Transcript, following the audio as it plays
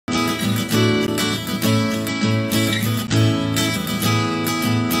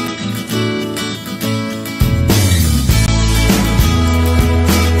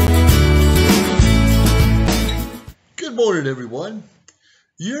morning, everyone.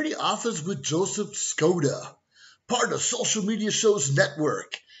 You're in the office with Joseph Skoda, part of Social Media Shows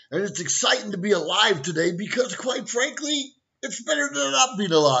Network. And it's exciting to be alive today because, quite frankly, it's better than not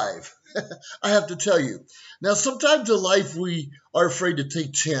being alive. I have to tell you. Now, sometimes in life we are afraid to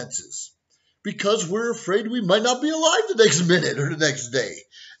take chances because we're afraid we might not be alive the next minute or the next day.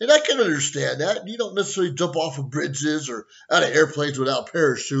 And I can understand that. You don't necessarily jump off of bridges or out of airplanes without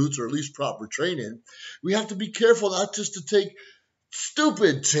parachutes or at least proper training. We have to be careful not just to take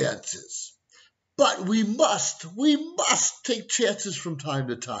stupid chances, but we must take chances from time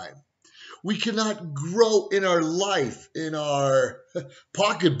to time. We cannot grow in our life, in our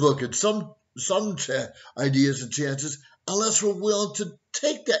pocketbook, and some ideas and chances unless we're willing to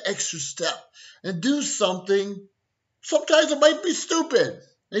take that extra step and do something. Sometimes it might be stupid.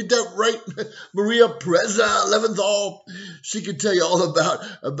 Ain't that right? Maria Pereza Leventhal, she can tell you all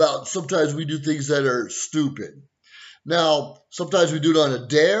about sometimes we do things that are stupid. Now, sometimes we do it on a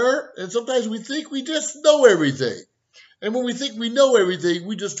dare, and sometimes we think we just know everything. And when we think we know everything,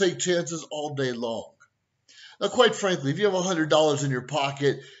 we just take chances all day long. Now, quite frankly, if you have $100 in your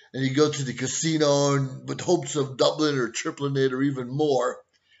pocket and you go to the casino with hopes of doubling or tripling it or even more,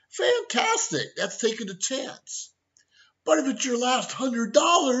 fantastic. That's taking a chance. But if it's your last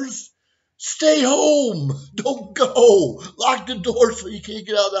 $100, stay home. Don't go. Lock the door so you can't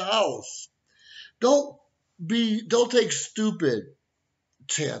get out of the house. Don't take stupid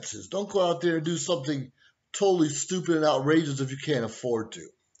chances. Don't go out there and do something totally stupid and outrageous if you can't afford to.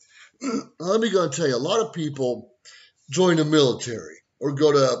 Let me go and tell you, a lot of people join the military or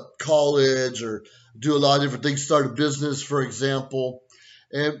go to college or do a lot of different things, start a business, for example,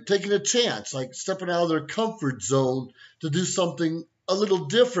 and taking a chance, like stepping out of their comfort zone to do something a little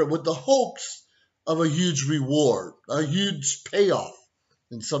different with the hopes of a huge reward, a huge payoff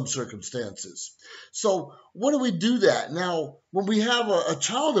in some circumstances. So when do we do that? Now, when we have a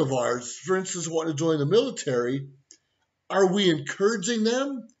child of ours, for instance, want to join the military, are we encouraging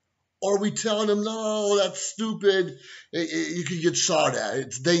them? Or are we telling them, no, that's stupid, you can get shot at,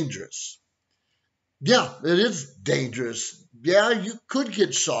 it's dangerous? Yeah, it is dangerous. Yeah, you could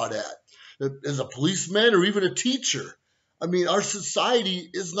get shot at as a policeman or even a teacher. I mean, our society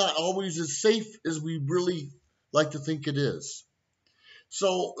is not always as safe as we really like to think it is.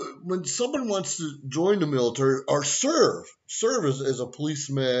 So when someone wants to join the military or serve as a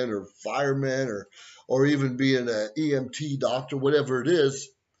policeman or fireman or even being an EMT doctor, whatever it is,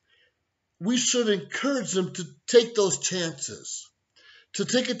 we should encourage them to take those chances, to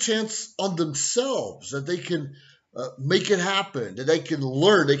take a chance on themselves, that they can make it happen, that they can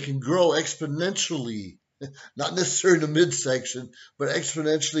learn, they can grow exponentially, not necessarily in the midsection, but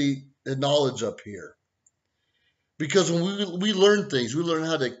exponentially in knowledge up here. Because when we learn things, we learn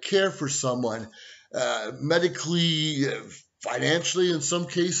how to care for someone medically, financially in some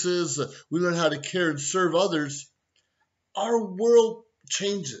cases, we learn how to care and serve others, our world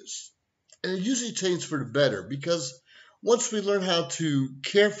changes. And it usually changes for the better because once we learn how to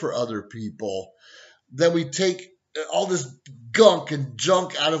care for other people, then we take all this gunk and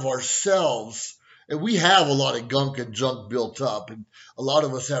junk out of ourselves. And we have a lot of gunk and junk built up, and a lot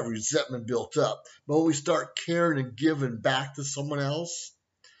of us have resentment built up. But when we start caring and giving back to someone else,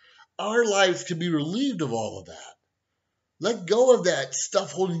 our lives can be relieved of all of that. Let go of that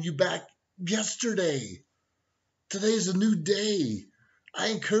stuff holding you back yesterday. Today's a new day. I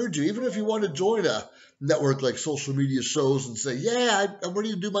encourage you, even if you want to join a network like Social Media Shows and say, yeah, I'm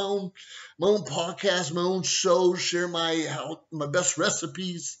ready to do my own podcast, my own show, share my best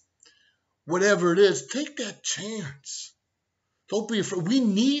recipes, whatever it is, take that chance. Don't be afraid. We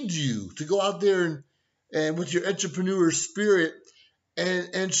need you to go out there and with your entrepreneur spirit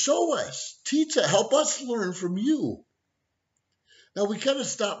and show us, teach us, help us learn from you. Now, we got to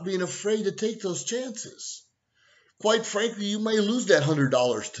stop being afraid to take those chances. Quite frankly, you may lose that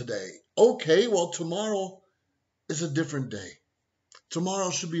 $100 today. Okay, well, tomorrow is a different day. Tomorrow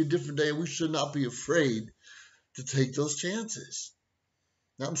should be a different day, and we should not be afraid to take those chances.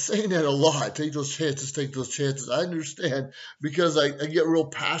 Now, I'm saying that a lot. Take those chances, take those chances. I understand because I get real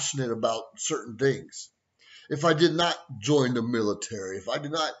passionate about certain things. If I did not join the military, if I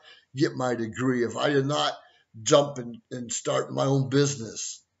did not get my degree, if I did not jump and start my own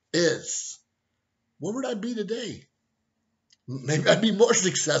business, where would I be today? Maybe I'd be more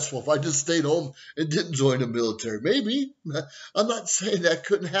successful if I just stayed home and didn't join the military. Maybe. I'm not saying that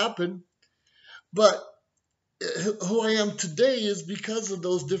couldn't happen. But who I am today is because of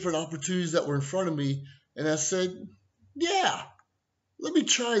those different opportunities that were in front of me. And I said, yeah, let me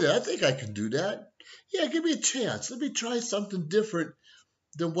try that. I think I can do that. Yeah, give me a chance. Let me try something different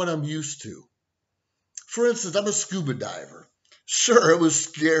than what I'm used to. For instance, I'm a scuba diver. Sure, it was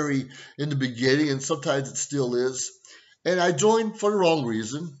scary in the beginning, and sometimes it still is. And I joined for the wrong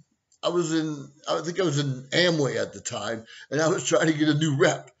reason. I think I was in Amway at the time, and I was trying to get a new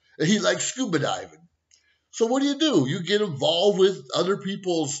rep. And he liked scuba diving. So what do? You get involved with other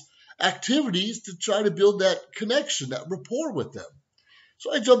people's activities to try to build that connection, that rapport with them.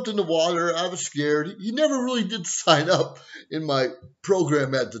 So I jumped in the water. I was scared. He never really did sign up in my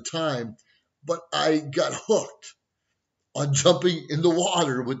program at the time, but I got hooked on jumping in the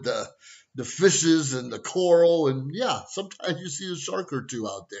water with the fishes and the coral. And yeah, sometimes you see a shark or two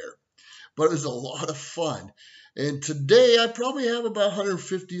out there, but it was a lot of fun. And today I probably have about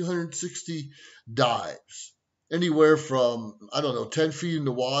 150, 160 dives, anywhere from, 10 feet in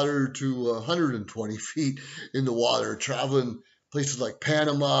the water to 120 feet in the water, traveling places like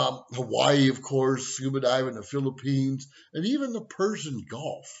Panama, Hawaii, of course, scuba diving, the Philippines, and even the Persian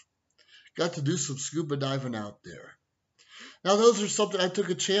Gulf. Got to do some scuba diving out there. Now, those are something I took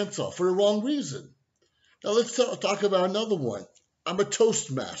a chance on for the wrong reason. Now, let's talk about another one. I'm a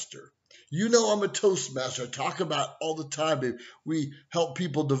Toastmaster. You know I'm a Toastmaster. I talk about all the time. We help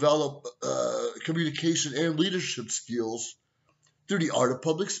people develop communication and leadership skills through the art of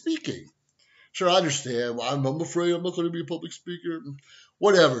public speaking. Sure, I understand. I'm afraid I'm not going to be a public speaker.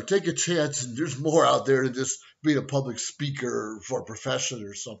 Whatever. Take a chance. And there's more out there than just being a public speaker for a profession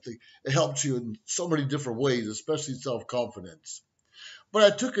or something. It helps you in so many different ways, especially self-confidence. But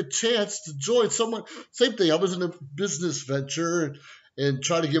I took a chance to join someone. Same thing. I was in a business venture and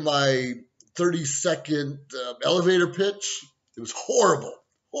tried to get my 30-second elevator pitch. It was horrible,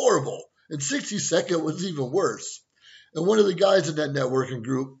 horrible. And 60-second was even worse. And one of the guys in that networking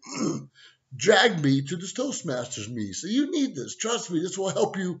group dragged me to this Toastmasters meeting. So you need this. Trust me, this will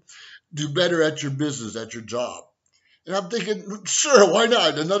help you do better at your business, at your job. And I'm thinking, sure, why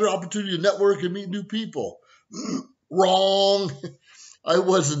not? Another opportunity to network and meet new people. Wrong. I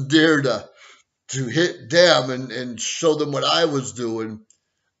wasn't there to hit them and show them what I was doing.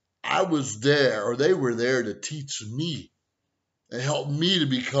 I was there, or they were there to teach me and help me to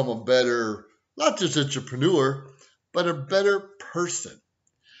become a better, not just entrepreneur, but a better person.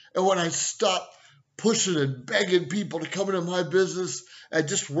 And when I stopped pushing and begging people to come into my business, I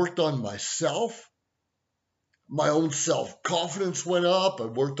just worked on myself. My own self-confidence went up. I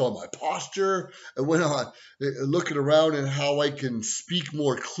worked on my posture. I went on looking around at how I can speak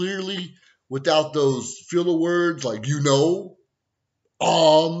more clearly without those filler words like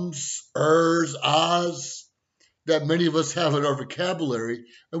ums, ers, ahs, that many of us have in our vocabulary,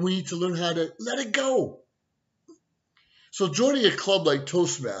 and we need to learn how to let it go. So joining a club like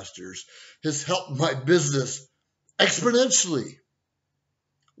Toastmasters has helped my business exponentially.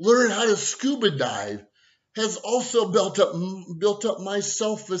 Learn how to scuba dive has also built up my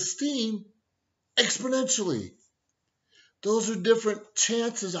self-esteem exponentially. Those are different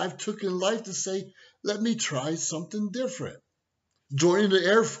chances I've took in life to say, let me try something different. Joining the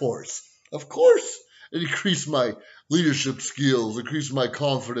Air Force, of course, it increased my leadership skills, increased my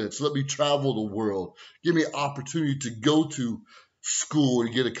confidence, let me travel the world, give me an opportunity to go to school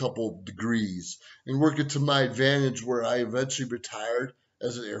and get a couple degrees, and work it to my advantage where I eventually retired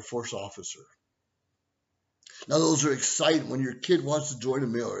as an Air Force officer. Now, those are exciting when your kid wants to join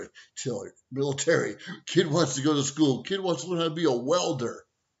the military, kid wants to go to school, kid wants to learn how to be a welder.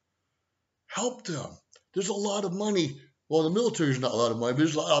 Help them. There's a lot of money. Well, the military is not a lot of money, but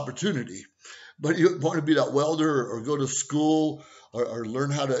there's a lot of opportunity. But you want to be that welder or go to school or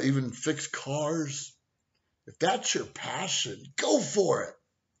learn how to even fix cars. If that's your passion, go for it.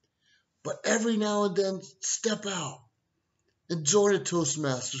 But every now and then, step out and join a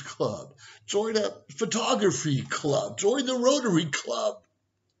Toastmasters club. Join a photography club. Join the Rotary Club.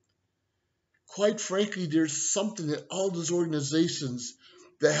 Quite frankly, there's something in all those organizations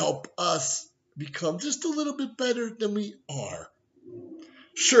that help us become just a little bit better than we are.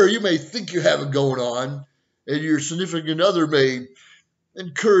 Sure, you may think you have it going on, and your significant other may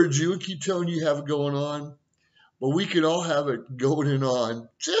encourage you and keep telling you have it going on, but we can all have it going on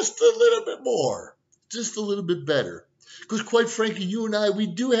just a little bit more, just a little bit better. Because quite frankly, you and I, we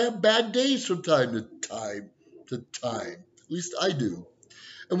do have bad days from time to time. At least I do.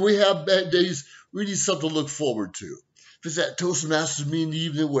 And when we have bad days, we need something to look forward to. If it's that Toastmasters meeting in the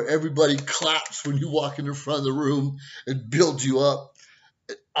evening where everybody claps when you walk in the front of the room and builds you up,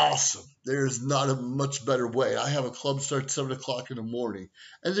 awesome. There's not a much better way. I have a club start at 7 o'clock in the morning,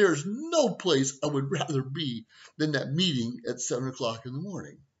 and there's no place I would rather be than that meeting at 7 o'clock in the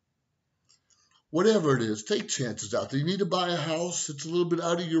morning. Whatever it is, take chances out there. You need to buy a house. It's a little bit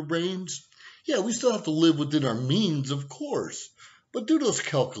out of your range. Yeah, we still have to live within our means, of course. But do those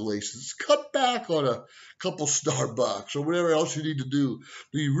calculations. Cut back on a couple Starbucks or whatever else you need to do.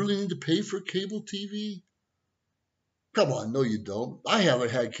 Do you really need to pay for cable TV? Come on, no you don't. I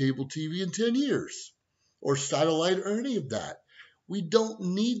haven't had cable TV in 10 years. Or satellite or any of that. We don't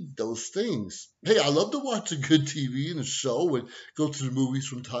need those things. Hey, I love to watch a good TV and a show and go to the movies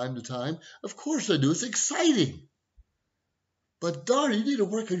from time to time. Of course I do. It's exciting. But darn, you need to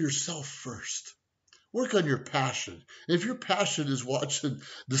work on yourself first. Work on your passion. If your passion is watching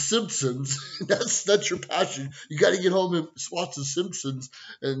The Simpsons, that's your passion. You got to get home and watch The Simpsons,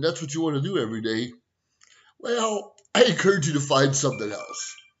 and that's what you want to do every day. Well, I encourage you to find something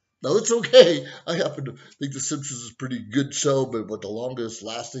else. Now, it's okay. I happen to think The Simpsons is a pretty good show, but the longest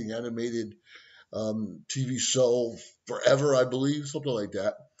lasting animated TV show forever, I believe, something like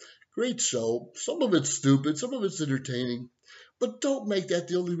that. Great show. Some of it's stupid, some of it's entertaining. But don't make that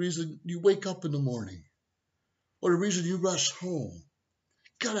the only reason you wake up in the morning or the reason you rush home.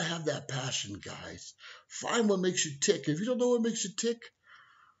 Gotta have that passion, guys. Find what makes you tick. If you don't know what makes you tick,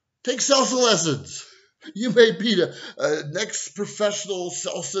 take salsa lessons. You may be the next professional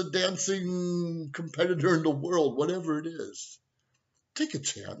salsa dancing competitor in the world, whatever it is. Take a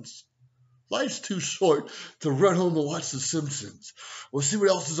chance. Life's too short to run home and watch The Simpsons or see what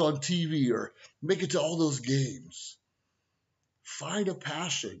else is on TV or make it to all those games. Find a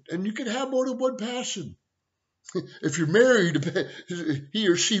passion, and you can have more than one passion. If you're married, he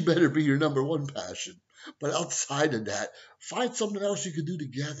or she better be your number one passion. But outside of that, find something else you can do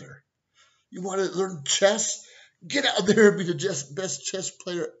together. You want to learn chess? Get out there and be the best chess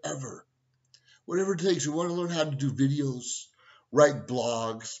player ever. Whatever it takes. You want to learn how to do videos, write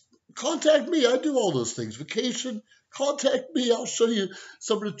blogs. Contact me. I do all those things. Vacation, contact me. I'll show you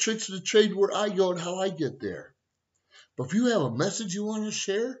some of the tricks of the trade where I go and how I get there. But if you have a message you want to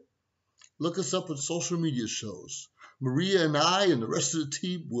share, look us up on social media shows. Maria and I and the rest of the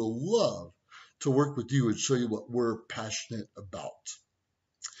team will love to work with you and show you what we're passionate about.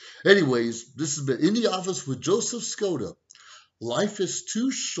 Anyways, this has been In the Office with Joseph Skoda. Life is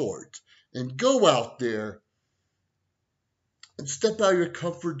too short, and go out there and step out of your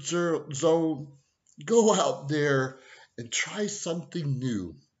comfort zone. Go out there and try something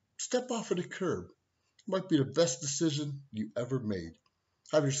new. Step off of the curb. It might be the best decision you ever made.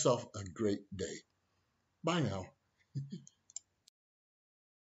 Have yourself a great day. Bye now.